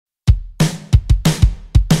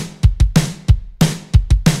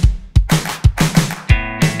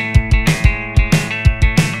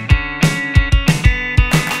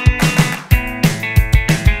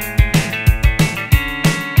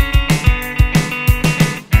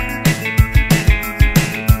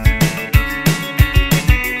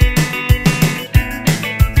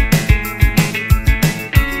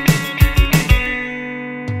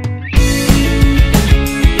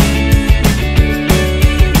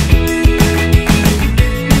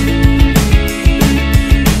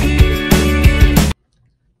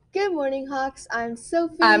Hawks. I'm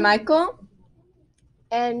Sophie. I'm Michael.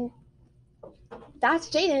 And that's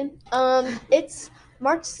Jaden. It's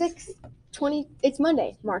March 6th, it's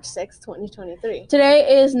Monday, March 6th, 2023.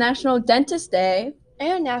 Today is National Dentist Day.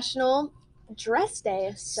 And National Dress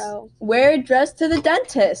Day, so wear a dress to the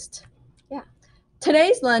dentist. Yeah.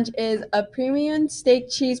 Today's lunch is a premium steak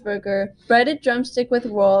cheeseburger, breaded drumstick with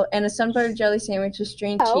roll, and a sun-butter jelly sandwich with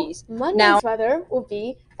string cheese. Monday's weather will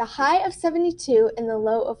be the high of 72 and the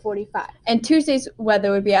low of 45. And Tuesday's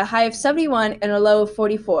weather would be a high of 71 and a low of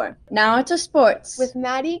 44. Now it's sports. With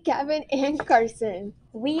Maddie, Gavin, and Carson.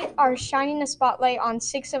 We are shining a spotlight on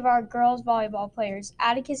 6 of our girls volleyball players: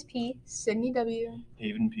 Atticus P., Sydney W.,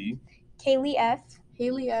 Haven P., Kaylee F.,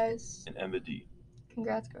 Haley S., and Emma D.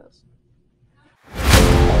 Congrats, girls.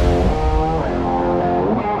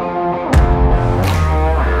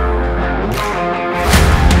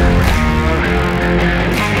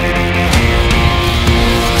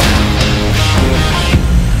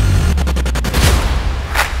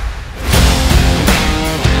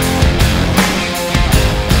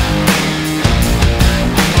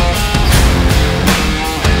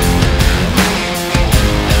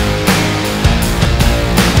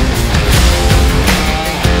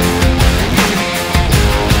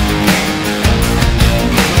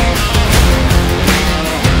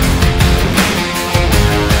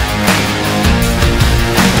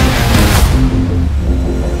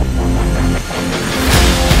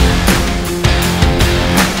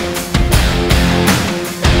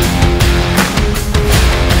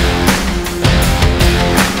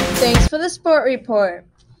 Thanks for the sport report.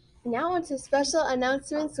 Now on to special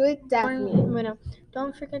announcements with Daphne.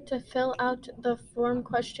 Don't forget to fill out the form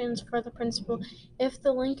questions for the principal. If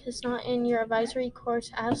the link is not in your advisory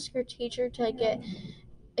course, ask your teacher to get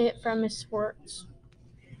it from Ms. Swartz.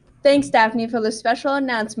 Thanks, Daphne, for the special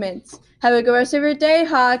announcements. Have a good rest of your day,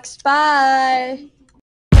 Hawks. Bye.